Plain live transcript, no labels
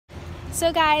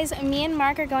So guys, me and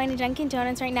Mark are going to Dunkin'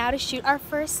 Donuts right now to shoot our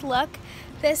first look.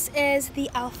 This is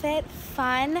the outfit,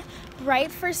 fun,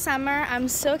 bright for summer. I'm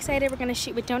so excited. We're gonna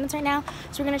shoot with donuts right now.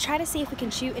 So we're gonna try to see if we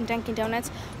can shoot in Dunkin' Donuts.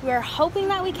 We're hoping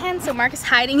that we can, so Mark is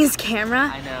hiding his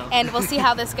camera. I know. And we'll see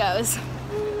how this goes.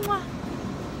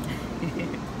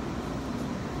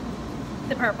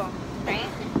 The purple, right?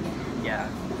 Yeah,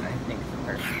 I think the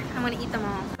purple. I wanna eat them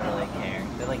all. I don't really care.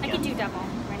 They're like I young. could do double.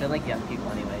 Right? They're like young people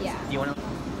anyways. Yeah. Do you want to?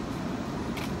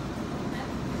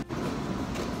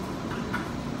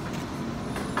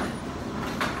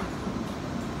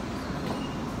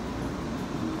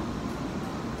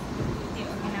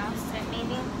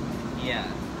 Yeah.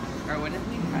 Or what if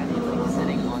we tried it like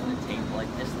sitting on the table, like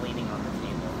just leaning on the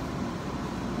table?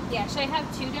 Yeah, should I have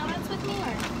 2 donuts with me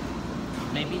or?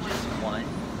 Maybe just one.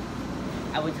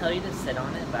 I would tell you to sit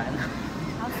on it, but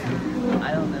Awesome.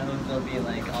 I don't know if they'll be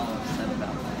like all upset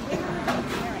about that.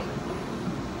 Alright.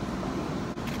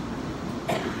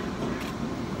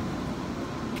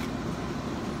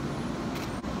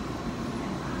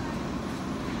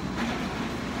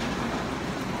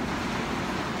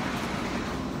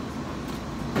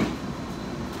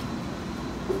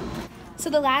 So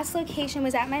the last location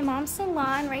was at my mom's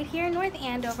salon right here in North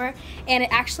Andover, and it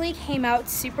actually came out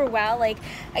super well. Like,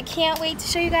 I can't wait to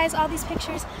show you guys all these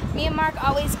pictures. Me and Mark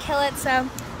always kill it, so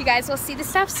you guys will see the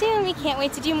stuff soon. We can't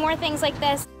wait to do more things like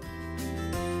this.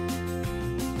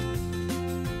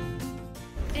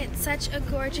 It's such a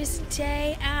gorgeous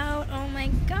day out. Oh my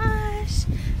gosh.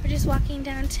 We're just walking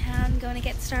downtown, going to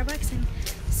get Starbucks and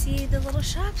see the little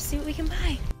shops, see what we can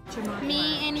buy.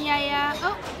 Me and Yaya,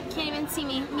 oh, can't even see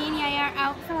me. Me and Yaya are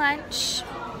out for lunch.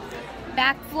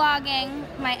 Back vlogging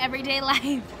my everyday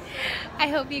life. I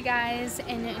hope you guys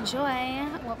enjoy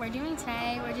what we're doing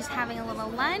today. We're just having a little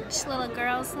lunch, little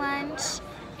girls' lunch.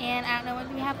 And I don't know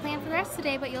what we have planned for the rest of the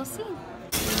day, but you'll see.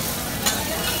 Please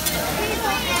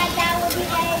don't add that will be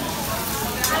eggs.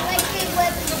 I like it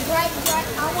with bright.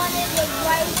 I want it with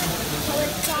white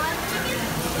colored sauce.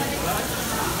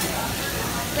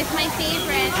 With my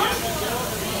favorite.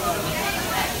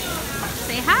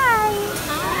 Say hi.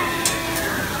 Hi.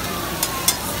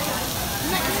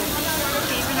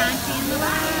 Favorite auntie in the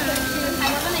world.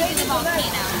 I love when they do the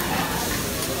volcano.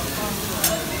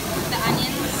 The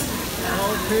onions.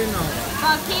 Volcano.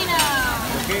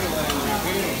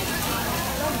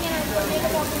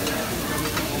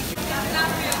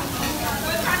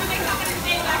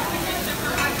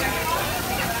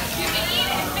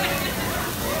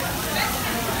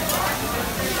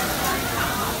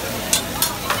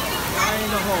 Fire in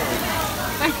the hole.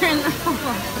 Fire in the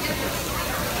hole.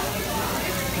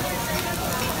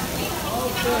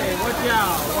 Okay, watch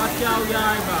out,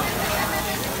 Yaiba.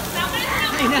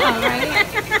 I know, right?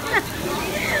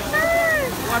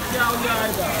 Watch out,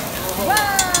 Yaiba.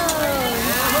 Whoa!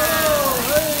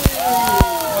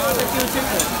 Barbecue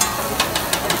chicken.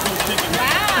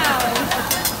 Wow!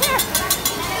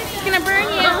 It's gonna burn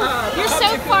you. You're so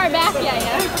far back,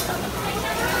 Yaya.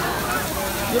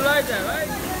 You like that, right?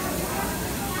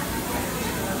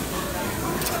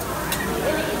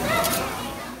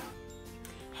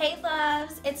 Hey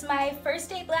loves, it's my first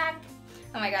day back.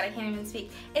 Oh my god, I can't even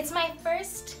speak.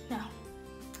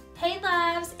 Hey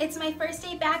loves, it's my first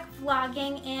day back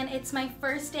vlogging, and it's my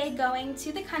first day going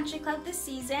to the country club this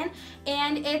season,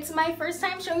 and it's my first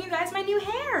time showing you guys my new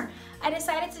hair. I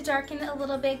decided to darken it a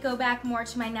little bit, go back more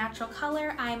to my natural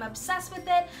color. I'm obsessed with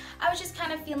it. I was just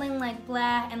kind of feeling like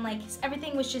blah, and like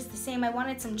everything was just the same. I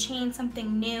wanted some change,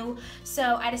 something new,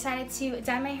 so I decided to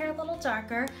dye my hair a little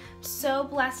darker. So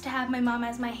blessed to have my mom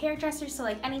as my hairdresser, so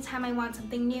like anytime I want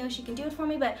something new, she can do it for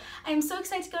me. But I'm so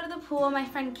excited to go to the pool. My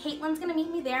friend Caitlin's gonna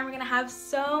meet me there, and we're gonna have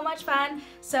so much fun.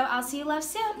 So I'll see you love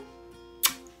soon.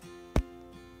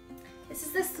 This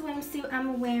is the swimsuit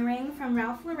I'm wearing from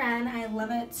Ralph Lauren. I love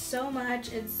it so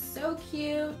much. It's so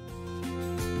cute.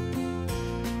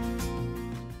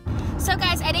 So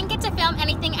guys, I didn't get to film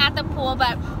anything at the pool,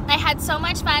 but I had so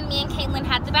much fun. Me and Caitlin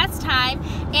had the best time.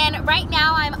 And right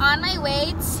now I'm on my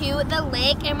way to the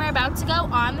lake, and we're about to go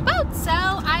on the boat. So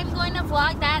I'm going to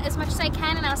vlog that as much as I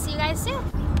can, and I'll see you guys soon.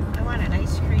 I want an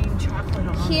ice cream chocolate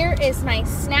on. Here is my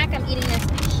snack. I'm eating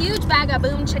this huge bag of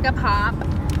Boom Chicka Pop.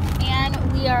 And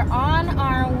we are on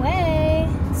our way.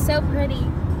 So pretty.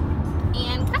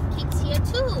 And cupcakes here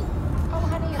too. Oh,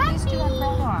 honey, at least you have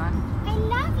roll on. I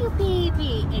love you,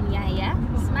 baby. And Yaya,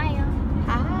 smile.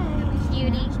 Hi.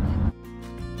 Cutie.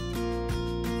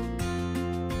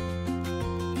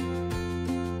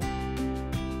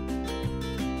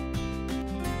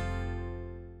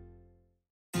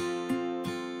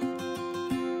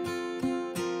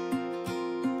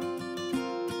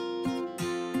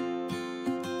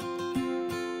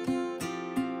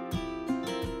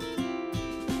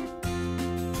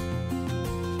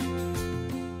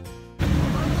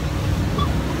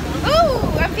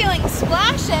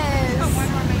 splashing.